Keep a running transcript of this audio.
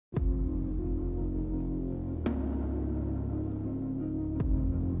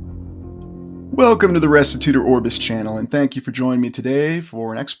Welcome to the Restitutor Orbis channel, and thank you for joining me today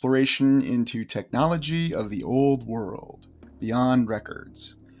for an exploration into technology of the old world, beyond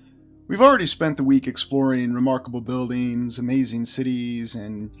records. We've already spent the week exploring remarkable buildings, amazing cities,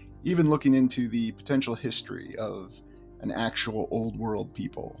 and even looking into the potential history of an actual old world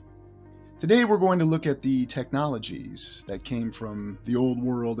people. Today we're going to look at the technologies that came from the old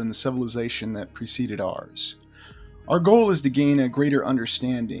world and the civilization that preceded ours. Our goal is to gain a greater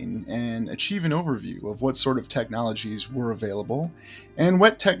understanding and achieve an overview of what sort of technologies were available and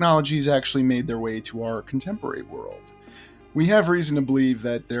what technologies actually made their way to our contemporary world. We have reason to believe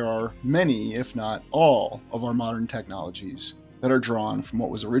that there are many, if not all, of our modern technologies that are drawn from what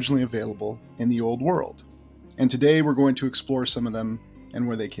was originally available in the old world. And today we're going to explore some of them and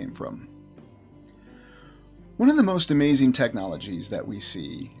where they came from. One of the most amazing technologies that we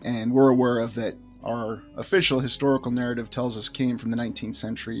see, and we're aware of that our official historical narrative tells us came from the 19th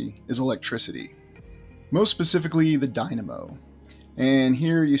century, is electricity. Most specifically, the dynamo. And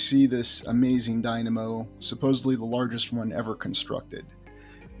here you see this amazing dynamo, supposedly the largest one ever constructed.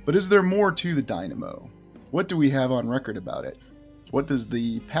 But is there more to the dynamo? What do we have on record about it? What does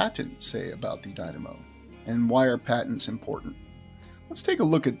the patent say about the dynamo? And why are patents important? Let's take a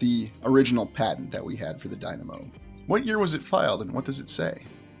look at the original patent that we had for the dynamo. What year was it filed and what does it say?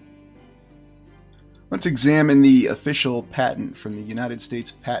 Let's examine the official patent from the United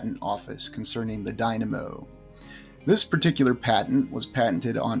States Patent Office concerning the dynamo. This particular patent was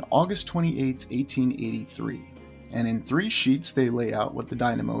patented on August 28, 1883, and in 3 sheets they lay out what the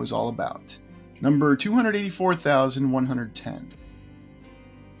dynamo is all about. Number 284,110.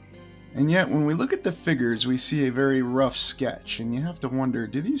 And yet when we look at the figures we see a very rough sketch, and you have to wonder,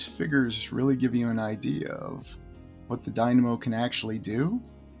 do these figures really give you an idea of what the dynamo can actually do?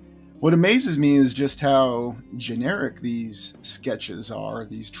 What amazes me is just how generic these sketches are,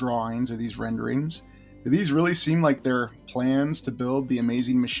 these drawings or these renderings. Do these really seem like they're plans to build the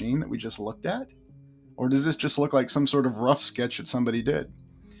amazing machine that we just looked at? Or does this just look like some sort of rough sketch that somebody did?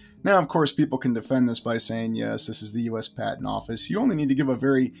 Now, of course, people can defend this by saying, yes, this is the US Patent Office. You only need to give a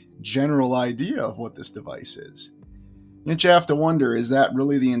very general idea of what this device is. Yet you have to wonder, is that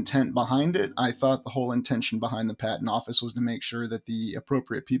really the intent behind it? I thought the whole intention behind the Patent Office was to make sure that the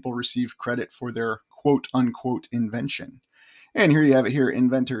appropriate people received credit for their quote-unquote invention. And here you have it here,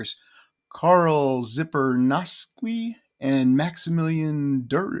 inventors Karl Zipernowski and Maximilian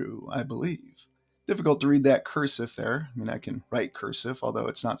Duru, I believe. Difficult to read that cursive there. I mean, I can write cursive, although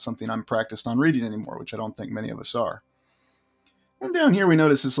it's not something I'm practiced on reading anymore, which I don't think many of us are. And down here we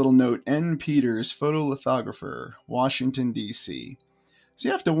notice this little note, N. Peters, photolithographer, Washington, D.C. So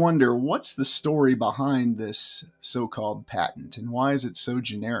you have to wonder, what's the story behind this so-called patent, and why is it so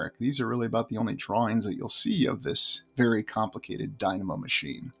generic? These are really about the only drawings that you'll see of this very complicated dynamo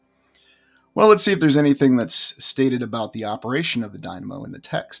machine. Well, let's see if there's anything that's stated about the operation of the dynamo in the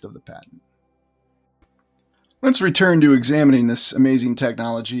text of the patent. Let's return to examining this amazing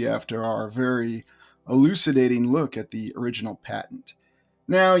technology after our very elucidating look at the original patent.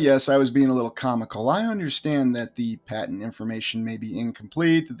 Now, yes, I was being a little comical. I understand that the patent information may be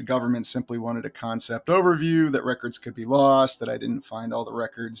incomplete, that the government simply wanted a concept overview, that records could be lost, that I didn't find all the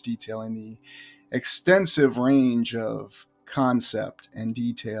records detailing the extensive range of concept and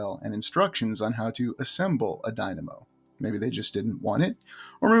detail and instructions on how to assemble a dynamo. Maybe they just didn't want it,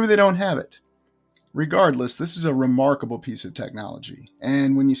 or maybe they don't have it. Regardless, this is a remarkable piece of technology,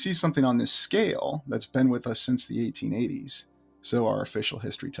 and when you see something on this scale that's been with us since the 1880s, so our official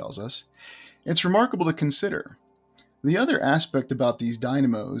history tells us, it's remarkable to consider. The other aspect about these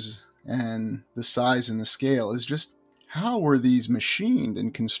dynamos and the size and the scale is just how were these machined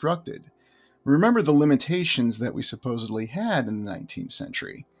and constructed? Remember the limitations that we supposedly had in the 19th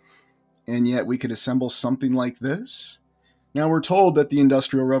century, and yet we could assemble something like this? Now, we're told that the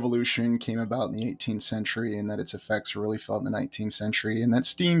Industrial Revolution came about in the 18th century and that its effects were really felt in the 19th century and that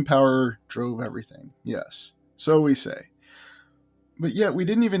steam power drove everything. Yes, so we say. But yet we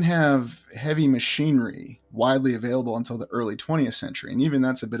didn't even have heavy machinery widely available until the early 20th century, and even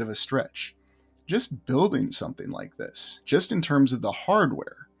that's a bit of a stretch. Just building something like this, just in terms of the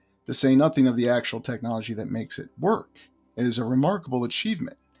hardware, to say nothing of the actual technology that makes it work, is a remarkable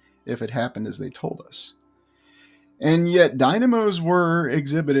achievement if it happened as they told us. And yet dynamos were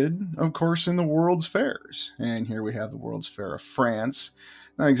exhibited, of course, in the World's Fairs. And here we have the World's Fair of France.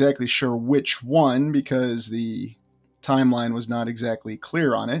 Not exactly sure which one because the timeline was not exactly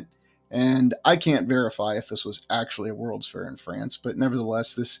clear on it. And I can't verify if this was actually a World's Fair in France, but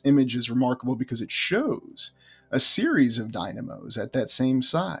nevertheless, this image is remarkable because it shows a series of dynamos at that same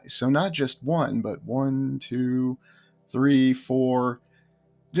size. So not just one, but 1, 2, 3, 4,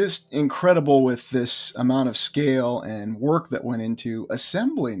 Just incredible with this amount of scale and work that went into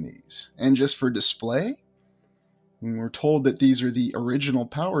assembling these. And just for display, we're told that these are the original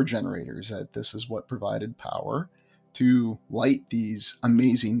power generators, that this is what provided power to light these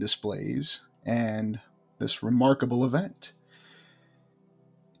amazing displays and this remarkable event.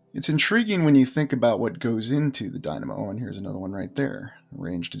 It's intriguing when you think about what goes into the dynamo, and here's another one right there,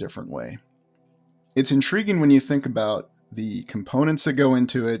 arranged a different way. It's intriguing when you think about the components that go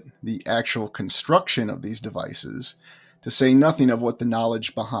into it, the actual construction of these devices, to say nothing of what the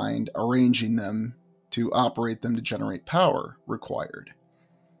knowledge behind arranging them to operate them to generate power required.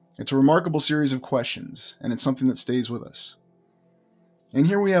 It's a remarkable series of questions, and it's something that stays with us. And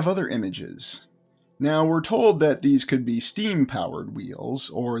here we have other images. Now, we're told that these could be steam-powered wheels,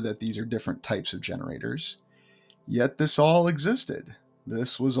 or that these are different types of generators. Yet this all existed.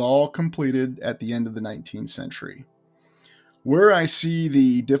 This was all completed at the end of the 19th century. Where I see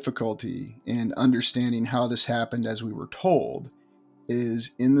the difficulty in understanding how this happened as we were told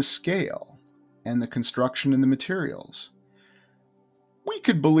is in the scale and the construction and the materials. We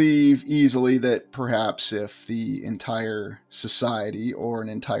could believe easily that perhaps if the entire society or an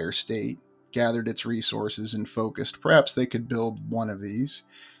entire state gathered its resources and focused, perhaps they could build one of these,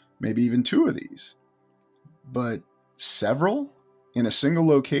 maybe even two of these. But several in a single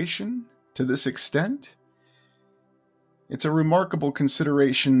location to this extent? It's a remarkable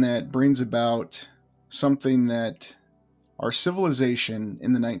consideration that brings about something that our civilization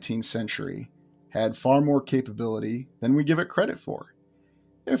in the 19th century had far more capability than we give it credit for,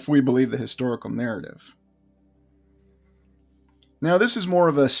 if we believe the historical narrative. Now, this is more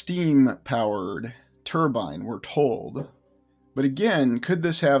of a steam-powered turbine, we're told. But again, could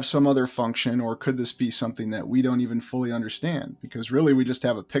this have some other function, or could this be something that we don't even fully understand? Because really, we just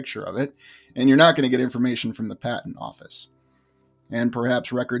have a picture of it, and you're not going to get information from the patent office. And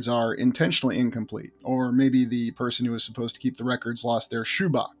perhaps records are intentionally incomplete, or maybe the person who was supposed to keep the records lost their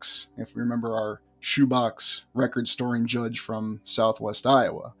shoebox, if we remember our shoebox record storing judge from Southwest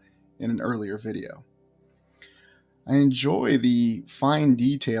Iowa in an earlier video. I enjoy the fine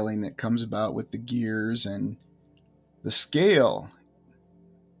detailing that comes about with the gears and the scale.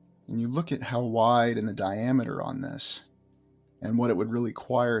 And you look at how wide and the diameter on this and what it would really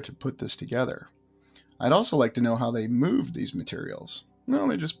require to put this together. I'd also like to know how they moved these materials. No,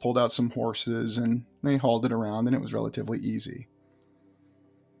 they just pulled out some horses and they hauled it around, and it was relatively easy.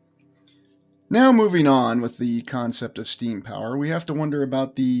 Now, moving on with the concept of steam power, we have to wonder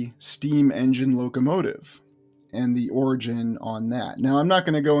about the steam engine locomotive and the origin on that. Now, I'm not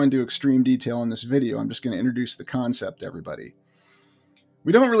going to go into extreme detail in this video. I'm just going to introduce the concept to everybody.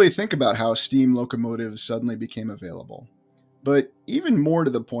 We don't really think about how steam locomotives suddenly became available. But even more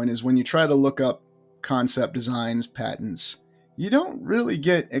to the point is when you try to look up concept designs, patents, you don't really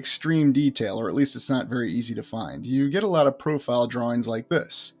get extreme detail, or at least it's not very easy to find. You get a lot of profile drawings like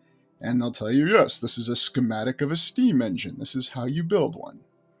this, and they'll tell you, yes, this is a schematic of a steam engine. This is how you build one.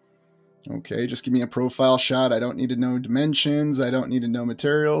 Okay, just give me a profile shot. I don't need to know dimensions. I don't need to know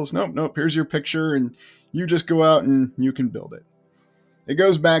materials. Nope, here's your picture, and you just go out and you can build it. It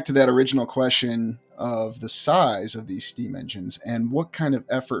goes back to that original question of the size of these steam engines and what kind of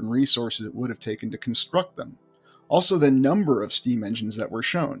effort and resources it would have taken to construct them. Also, the number of steam engines that were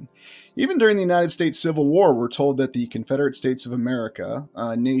shown. Even during the United States Civil War, we're told that the Confederate States of America,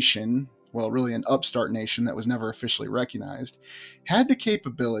 a nation, well, really an upstart nation that was never officially recognized, had the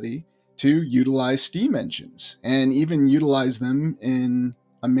capability to utilize steam engines and even utilize them in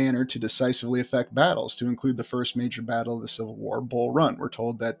a manner to decisively affect battles, to include the first major battle of the Civil War, Bull Run. We're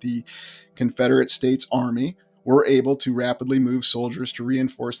told that the Confederate States Army were able to rapidly move soldiers to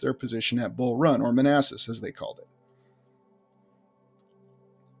reinforce their position at Bull Run, or Manassas as they called it.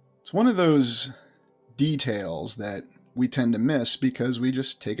 It's one of those details that we tend to miss because we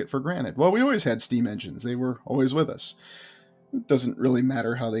just take it for granted. Well, we always had steam engines. They were always with us. It doesn't really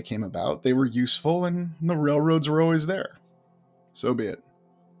matter how they came about. They were useful, and the railroads were always there. So be it.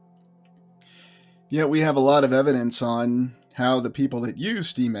 Yet we have a lot of evidence on how the people that use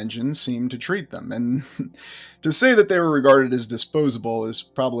steam engines seem to treat them. And to say that they were regarded as disposable is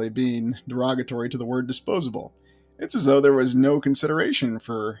probably being derogatory to the word disposable. It's as though there was no consideration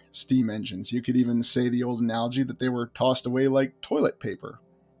for steam engines. You could even say the old analogy that they were tossed away like toilet paper.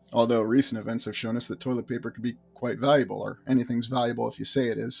 Although recent events have shown us that toilet paper could be quite valuable, or anything's valuable if you say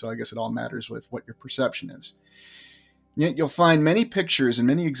it is, so I guess it all matters with what your perception is. Yet you'll find many pictures and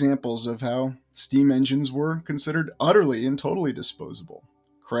many examples of how steam engines were considered utterly and totally disposable.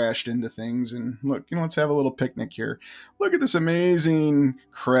 Crashed into things, and look, let's have a little picnic here. Look at this amazing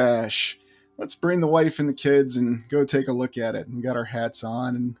crash. let's bring the wife and the kids and go take a look at it. And we got our hats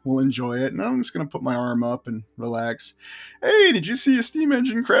on and we'll enjoy it. And I'm just going to put my arm up and relax. Hey, did you see a steam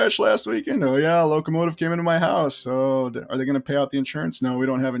engine crash last weekend? Oh, yeah, a locomotive came into my house. Oh, are they going to pay out the insurance? No, we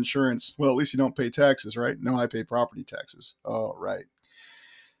don't have insurance. Well, at least you don't pay taxes, right? No, I pay property taxes. Oh, right.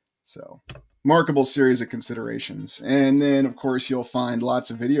 So, remarkable series of considerations. And then, of course, you'll find lots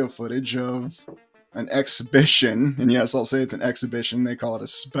of video footage of an exhibition, and yes, I'll say it's an exhibition, they call it a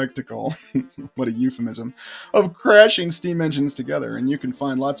spectacle, what a euphemism, of crashing steam engines together, and you can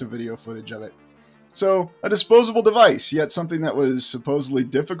find lots of video footage of it. So, a disposable device, yet something that was supposedly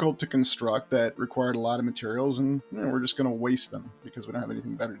difficult to construct that required a lot of materials, and we're just going to waste them because we don't have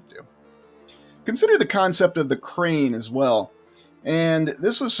anything better to do. Consider the concept of the crane as well. And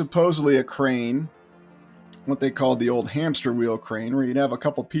this was supposedly a crane, what they called the old hamster wheel crane, where you'd have a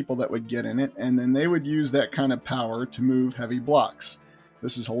couple people that would get in it, and then they would use that kind of power to move heavy blocks.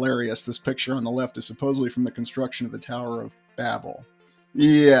 This is hilarious. This picture on the left is supposedly from the construction of the Tower of Babel.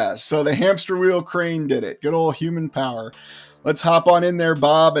 Yeah, so the hamster wheel crane did it. Good old human power. Let's hop on in there,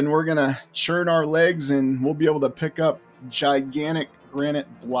 Bob, and we're going to churn our legs, and we'll be able to pick up gigantic granite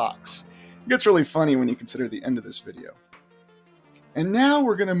blocks. It gets really funny when you consider the end of this video. And now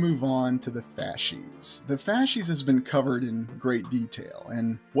we're going to move on to the fasces. The fasces has been covered in great detail.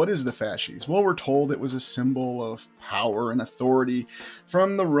 And what is the fasces? Well, we're told it was a symbol of power and authority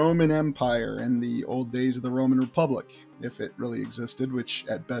from the Roman Empire in the old days of the Roman Republic, if it really existed, which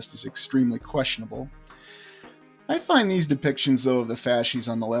at best is extremely questionable. I find these depictions, though, of the fasces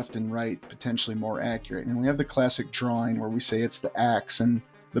on the left and right potentially more accurate. And we have the classic drawing where we say it's the axe and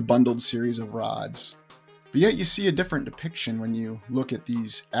the bundled series of rods. But yet you see a different depiction when you look at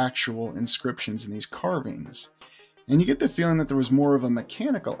these actual inscriptions and these carvings. And you get the feeling that there was more of a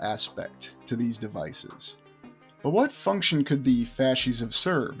mechanical aspect to these devices. But what function could the fasces have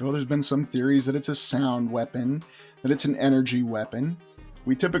served? Well, there's been some theories that it's a sound weapon, that it's an energy weapon.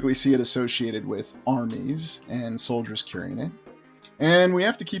 We typically see it associated with armies and soldiers carrying it. And we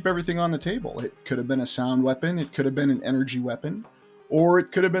have to keep everything on the table. It could have been a sound weapon, it could have been an energy weapon, or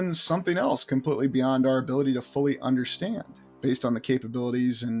it could have been something else completely beyond our ability to fully understand, based on the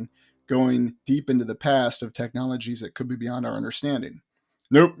capabilities and going deep into the past of technologies that could be beyond our understanding.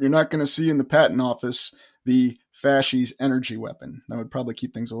 Nope, you're not going to see in the patent office the fasces energy weapon. That would probably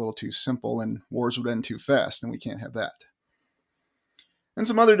keep things a little too simple, and wars would end too fast, and we can't have that. And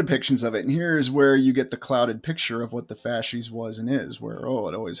some other depictions of it, and here's where you get the clouded picture of what the fasces was and is, where, oh,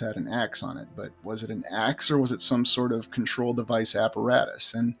 it always had an axe on it, but was it an axe or was it some sort of control device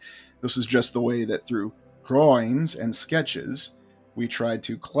apparatus? And this is just the way that through drawings and sketches, we tried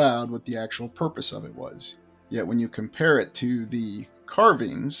to cloud what the actual purpose of it was. Yet when you compare it to the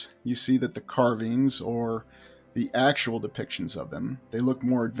carvings, you see that the carvings, or the actual depictions of them, they look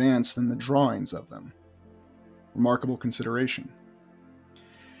more advanced than the drawings of them. Remarkable consideration.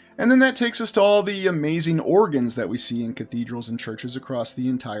 And then that takes us to all the amazing organs that we see in cathedrals and churches across the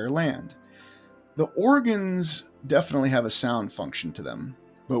entire land. The organs definitely have a sound function to them,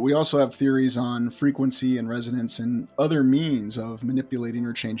 but we also have theories on frequency and resonance and other means of manipulating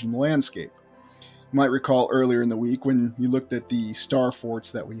or changing the landscape. You might recall earlier in the week when you looked at the star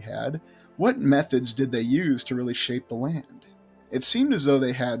forts that we had, what methods did they use to really shape the land? It seemed as though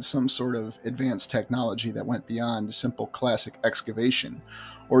they had some sort of advanced technology that went beyond simple classic excavation,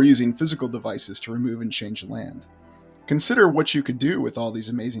 or using physical devices to remove and change the land. Consider what you could do with all these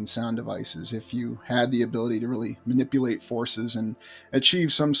amazing sound devices if you had the ability to really manipulate forces and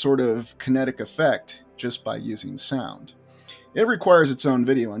achieve some sort of kinetic effect just by using sound. It requires its own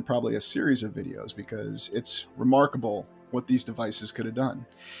video, and probably a series of videos, because it's remarkable what these devices could have done.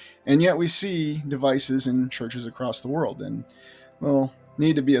 And yet we see devices in churches across the world, and, well,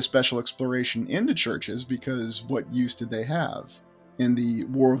 need to be a special exploration into churches, because what use did they have? In the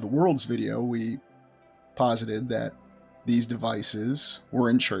War of the Worlds video, we posited that these devices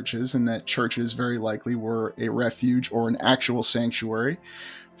were in churches, and that churches very likely were a refuge or an actual sanctuary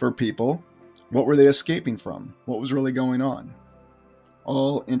for people. What were they escaping from? What was really going on?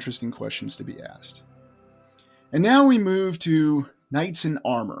 All interesting questions to be asked. And now we move to knights in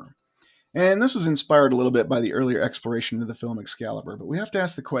armor. And this was inspired a little bit by the earlier exploration of the film Excalibur, but we have to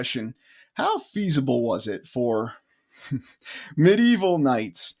ask the question, how feasible was it for medieval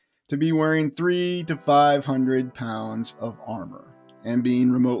knights to be wearing 300 to 500 pounds of armor and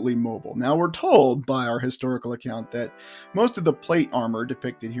being remotely mobile? Now, we're told by our historical account that most of the plate armor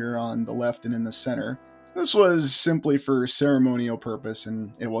depicted here on the left and in the center, this was simply for ceremonial purpose,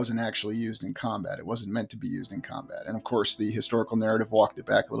 and it wasn't actually used in combat. It wasn't meant to be used in combat. And of course, the historical narrative walked it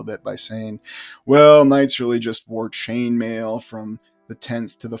back a little bit by saying, well, knights really just wore chainmail from the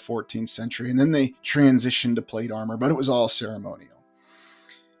 10th to the 14th century, and then they transitioned to plate armor, but it was all ceremonial.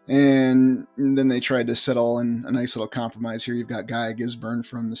 And then they tried to settle in a nice little compromise here. You've got Guy Gisborne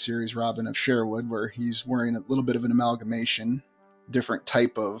from the series Robin of Sherwood, where he's wearing a little bit of an amalgamation, different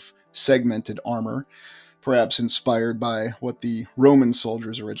type of segmented armor, perhaps inspired by what the Roman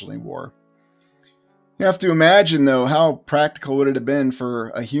soldiers originally wore. You have to imagine, though, how practical would it have been for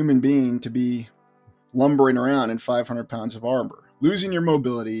a human being to be lumbering around in 500 pounds of armor, losing your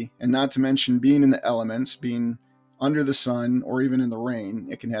mobility, and not to mention being in the elements, being under the sun, or even in the rain.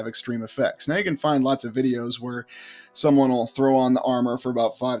 It can have extreme effects. Now you can find lots of videos where someone will throw on the armor for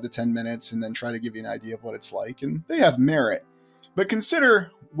about 5 to 10 minutes and then try to give you an idea of what it's like, and they have merit. But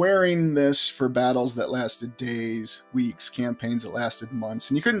consider wearing this for battles that lasted days, weeks, campaigns that lasted months,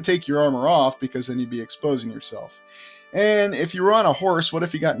 and you couldn't take your armor off because then you'd be exposing yourself. And if you were on a horse, what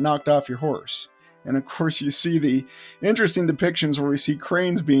if you got knocked off your horse? And of course you see the interesting depictions where we see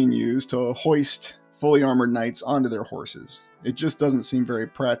cranes being used to hoist fully armored knights onto their horses. It just doesn't seem very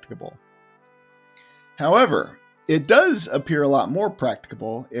practicable. However, it does appear a lot more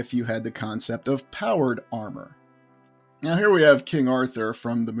practicable if you had the concept of powered armor. Now here we have King Arthur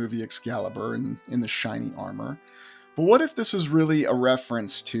from the movie Excalibur in the shiny armor. But what if this was really a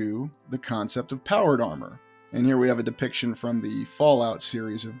reference to the concept of powered armor? And here we have a depiction from the Fallout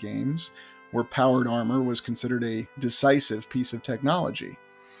series of games, where powered armor was considered a decisive piece of technology.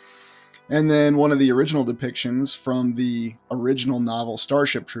 And then one of the original depictions from the original novel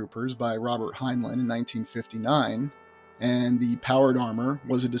Starship Troopers by Robert Heinlein in 1959, and the powered armor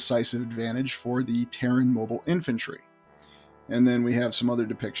was a decisive advantage for the Terran mobile infantry. And then we have some other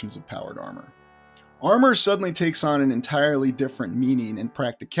depictions of powered armor. Armor suddenly takes on an entirely different meaning and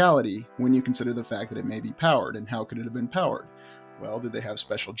practicality when you consider the fact that it may be powered. And how could it have been powered? Well, did they have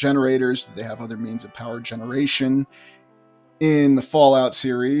special generators? Did they have other means of power generation? In the Fallout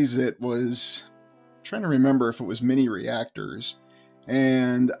series, it was, I'm trying to remember if it was mini reactors.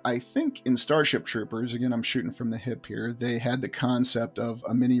 And I think in Starship Troopers, again, I'm shooting from the hip here, they had the concept of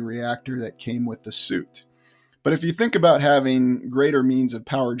a mini reactor that came with the suit. But if you think about having greater means of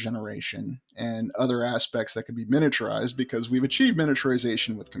power generation and other aspects that could be miniaturized, because we've achieved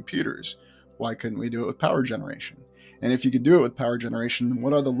miniaturization with computers, why couldn't we do it with power generation? And if you could do it with power generation, then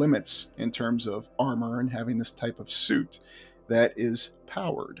what are the limits in terms of armor and having this type of suit that is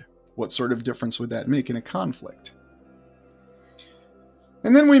powered? What sort of difference would that make in a conflict?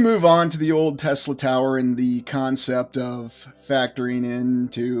 And then we move on to the old Tesla Tower and the concept of factoring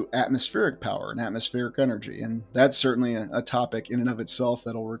into atmospheric power and atmospheric energy. And that's certainly a topic in and of itself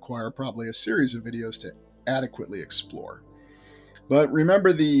that'll require probably a series of videos to adequately explore. But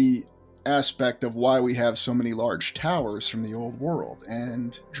remember the aspect of why we have so many large towers from the old world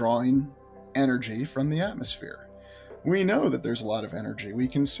and drawing energy from the atmosphere. We know that there's a lot of energy. We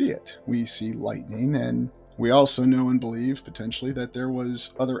can see it. We see lightning, and we also know and believe, potentially, that there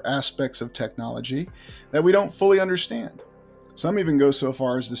was other aspects of technology that we don't fully understand. Some even go so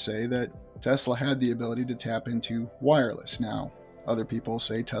far as to say that Tesla had the ability to tap into wireless. Now, other people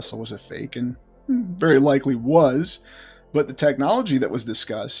say Tesla was a fake, and very likely was, but the technology that was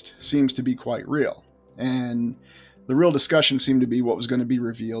discussed seems to be quite real. And the real discussion seemed to be what was going to be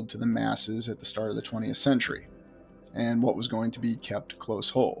revealed to the masses at the start of the 20th century, and what was going to be kept close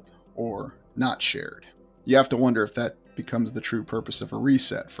hold, or not shared. You have to wonder if that becomes the true purpose of a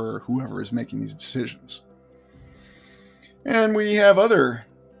reset for whoever is making these decisions. And we have other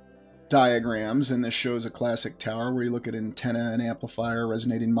diagrams, and this shows a classic tower where you look at an antenna, an amplifier,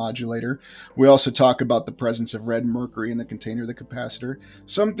 resonating modulator. We also talk about the presence of red mercury in the container of the capacitor.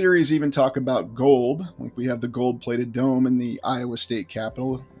 Some theories even talk about gold, like we have the gold-plated dome in the Iowa State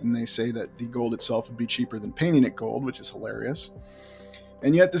Capitol, and they say that the gold itself would be cheaper than painting it gold, which is hilarious.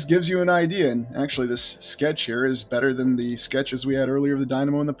 And yet this gives you an idea, and actually this sketch here is better than the sketches we had earlier of the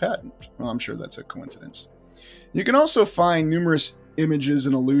dynamo and the patent. Well, I'm sure that's a coincidence. You can also find numerous images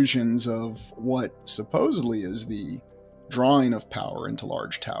and illusions of what supposedly is the drawing of power into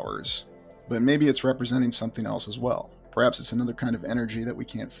large towers, but maybe it's representing something else as well. Perhaps it's another kind of energy that we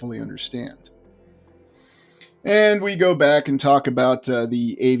can't fully understand. And we go back and talk about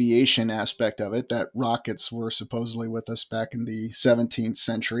the aviation aspect of it, that rockets were supposedly with us back in the 17th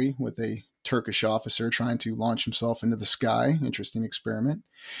century with a Turkish officer trying to launch himself into the sky. Interesting experiment.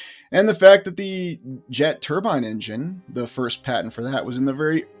 And the fact that the jet turbine engine, the first patent for that, was in the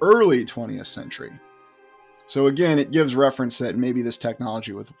very early 20th century. So again, it gives reference that maybe this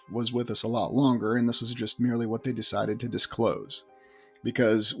technology was with us a lot longer, and this was just merely what they decided to disclose.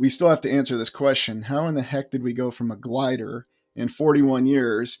 Because we still have to answer this question, how in the heck did we go from a glider in 41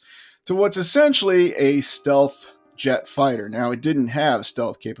 years to what's essentially a stealth jet fighter. Now, it didn't have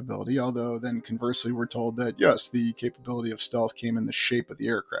stealth capability, although then conversely we're told that, yes, the capability of stealth came in the shape of the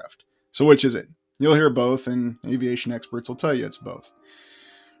aircraft. So which is it? You'll hear both, and aviation experts will tell you it's both.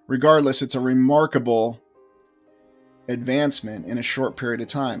 Regardless, it's a remarkable advancement in a short period of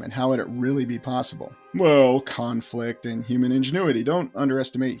time. And how would it really be possible? Well, conflict and human ingenuity. Don't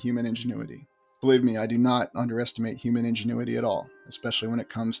underestimate human ingenuity. Believe me, I do not underestimate human ingenuity at all, especially when it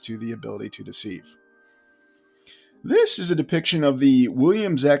comes to the ability to deceive. This is a depiction of the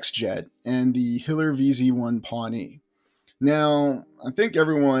Williams X-Jet and the Hiller VZ-1 Pawnee. Now, I think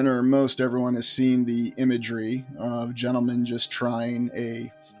everyone, or most everyone, has seen the imagery of gentlemen just trying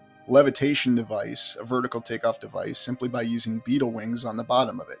a levitation device, a vertical takeoff device, simply by using beetle wings on the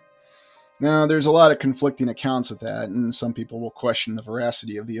bottom of it. Now, there's a lot of conflicting accounts of that, and some people will question the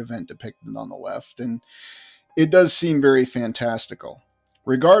veracity of the event depicted on the left, and it does seem very fantastical.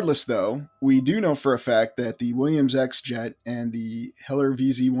 Regardless, though, we do know for a fact that the Williams X-Jet and the Hiller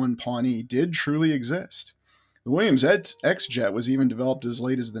VZ-1 Pawnee did truly exist. The Williams X-Jet was even developed as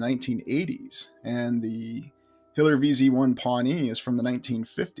late as the 1980s, and the Hiller VZ-1 Pawnee is from the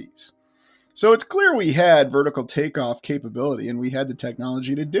 1950s. So it's clear we had vertical takeoff capability, and we had the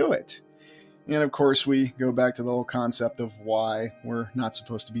technology to do it. And of course, we go back to the whole concept of why we're not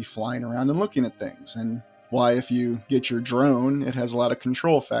supposed to be flying around and looking at things, and why if you get your drone, it has a lot of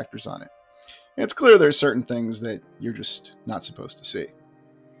control factors on it. It's clear there's certain things that you're just not supposed to see.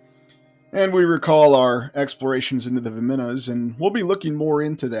 And we recall our explorations into the Viminas, and we'll be looking more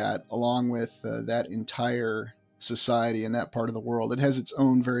into that along with that entire society in that part of the world. It has its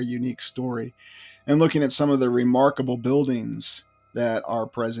own very unique story. And looking at some of the remarkable buildings that are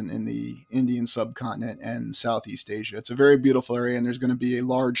present in the Indian subcontinent and Southeast Asia. It's a very beautiful area, and there's going to be a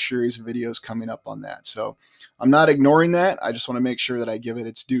large series of videos coming up on that. So I'm not ignoring that. I just want to make sure that I give it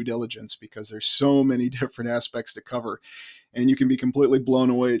its due diligence, because there's so many different aspects to cover, and you can be completely blown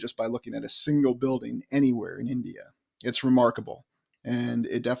away just by looking at a single building anywhere in India. It's remarkable, and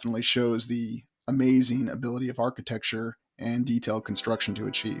it definitely shows the amazing ability of architecture and detailed construction to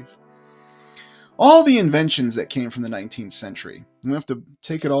achieve. All the inventions that came from the 19th century, we have to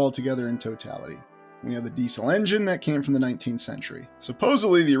take it all together in totality. We have the diesel engine that came from the 19th century.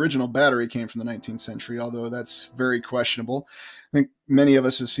 Supposedly the original battery came from the 19th century, although that's very questionable. I think many of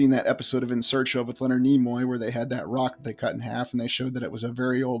us have seen that episode of In Search of with Leonard Nimoy, where they had that rock that they cut in half and they showed that it was a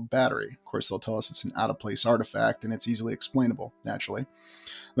very old battery. Of course, they'll tell us it's an out-of-place artifact, and it's easily explainable, naturally.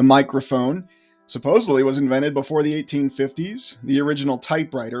 The microphone supposedly was invented before the 1850s. The original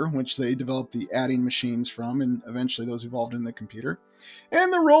typewriter, which they developed the adding machines from, and eventually those evolved into the computer.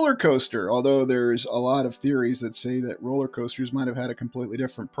 And the roller coaster, although there's a lot of theories that say that roller coasters might have had a completely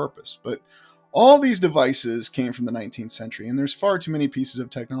different purpose. But all these devices came from the 19th century, and there's far too many pieces of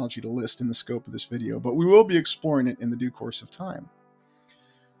technology to list in the scope of this video, but we will be exploring it in the due course of time.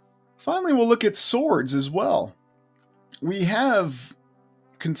 Finally, we'll look at swords as well. We have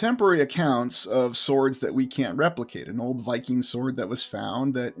contemporary accounts of swords that we can't replicate. An old Viking sword that was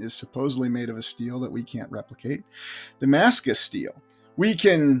found that is supposedly made of a steel that we can't replicate. Damascus steel. We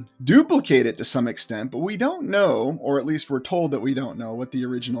can duplicate it to some extent, but we don't know, or at least we're told that we don't know, what the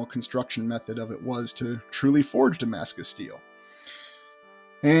original construction method of it was to truly forge Damascus steel.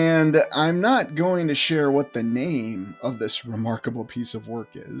 And I'm not going to share what the name of this remarkable piece of work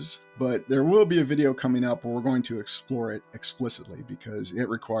is, but there will be a video coming up where we're going to explore it explicitly because it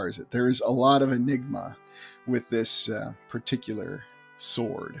requires it. There's a lot of enigma with this particular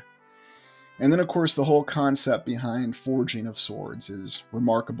sword. And then, of course, the whole concept behind forging of swords is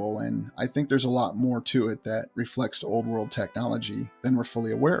remarkable, and I think there's a lot more to it that reflects old world technology than we're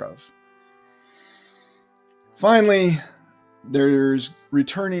fully aware of. Finally, there's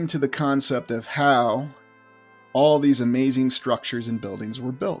returning to the concept of how all these amazing structures and buildings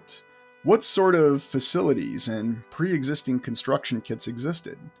were built. What sort of facilities and pre-existing construction kits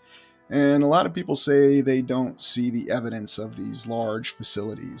existed? And a lot of people say they don't see the evidence of these large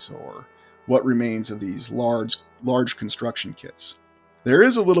facilities or what remains of these large construction kits. There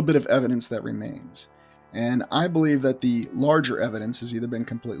is a little bit of evidence that remains, and I believe that the larger evidence has either been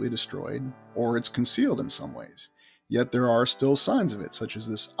completely destroyed or it's concealed in some ways. Yet there are still signs of it, such as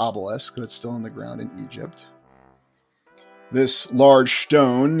this obelisk that's still on the ground in Egypt. This large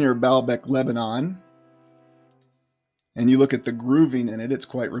stone near Baalbek, Lebanon. And you look at the grooving in it, it's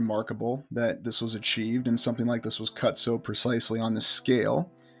quite remarkable that this was achieved and something like this was cut so precisely on this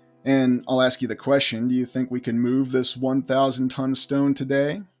scale. And I'll ask you the question, do you think we can move this 1,000-ton stone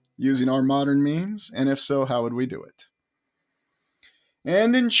today using our modern means? And if so, how would we do it?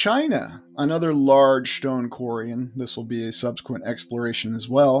 And in China, another large stone quarry, and this will be a subsequent exploration as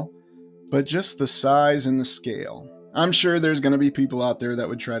well, but just the size and the scale. I'm sure there's going to be people out there that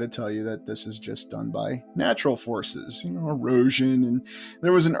would try to tell you that this is just done by natural forces, erosion, and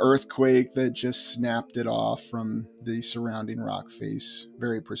there was an earthquake that just snapped it off from the surrounding rock face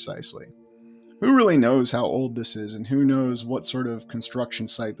very precisely. Who really knows how old this is, and who knows what sort of construction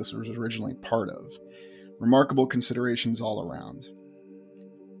site this was originally part of? Remarkable considerations all around.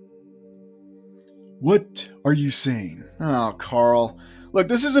 What are you saying? Oh, Carl. Look,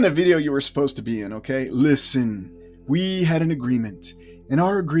 this isn't a video you were supposed to be in, okay? Listen. We had an agreement, and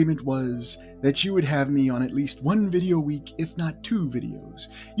our agreement was that you would have me on at least one video a week, if not 2 videos.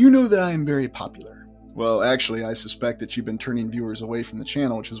 You know that I am very popular. Well, actually, I suspect that you've been turning viewers away from the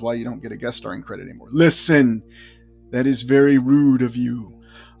channel, which is why you don't get a guest starring credit anymore. Listen! That is very rude of you.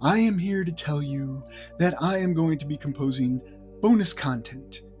 I am here to tell you that I am going to be composing bonus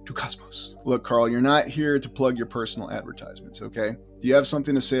content to Cosmos. Look, Carl, you're not here to plug your personal advertisements, okay? Do you have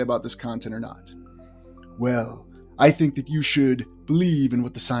something to say about this content or not? Well, I think that you should believe in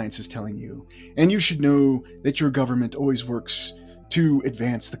what the science is telling you, and you should know that your government always works to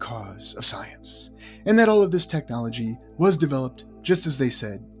advance the cause of science, and that all of this technology was developed, just as they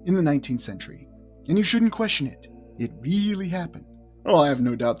said, in the 19th century, and you shouldn't question it. It really happened. Well, I have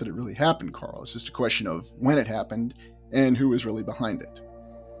no doubt that it really happened, Carl. It's just a question of when it happened and who was really behind it.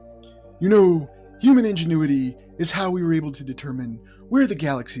 You know, human ingenuity is how we were able to determine where the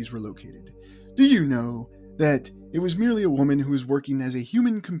galaxies were located. Do you know that it was merely a woman who was working as a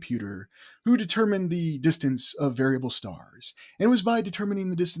human computer who determined the distance of variable stars. And it was by determining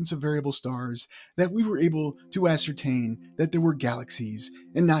the distance of variable stars that we were able to ascertain that there were galaxies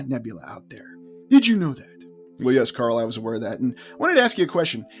and not nebula out there. Did you know that? Well, yes, Carl, I was aware of that. And I wanted to ask you a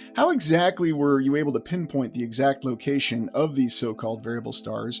question. How exactly were you able to pinpoint the exact location of these so-called variable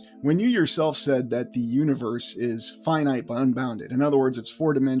stars when you yourself said that the universe is finite but unbounded? In other words, it's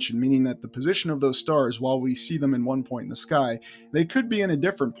 4-dimensional, meaning that the position of those stars, while we see them in one point in the sky, they could be in a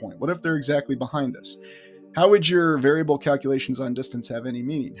different point. What if they're exactly behind us? How would your variable calculations on distance have any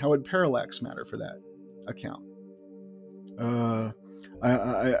meaning? How would parallax matter for that account?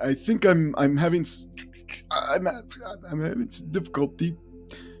 I think I'm having it's difficult.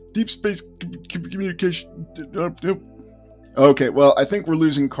 Deep space communication. Okay, well, I think we're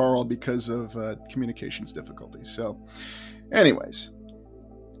losing Carl because of communications difficulties. So, anyways,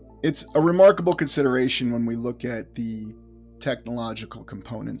 it's a remarkable consideration when we look at the technological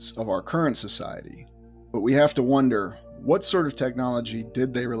components of our current society. But we have to wonder, what sort of technology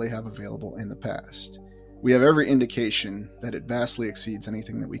did they really have available in the past? We have every indication that it vastly exceeds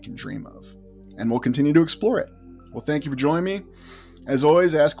anything that we can dream of. And we'll continue to explore it. Well, thank you for joining me. As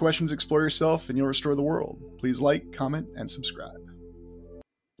always, ask questions, explore yourself, and you'll restore the world. Please like, comment, and subscribe.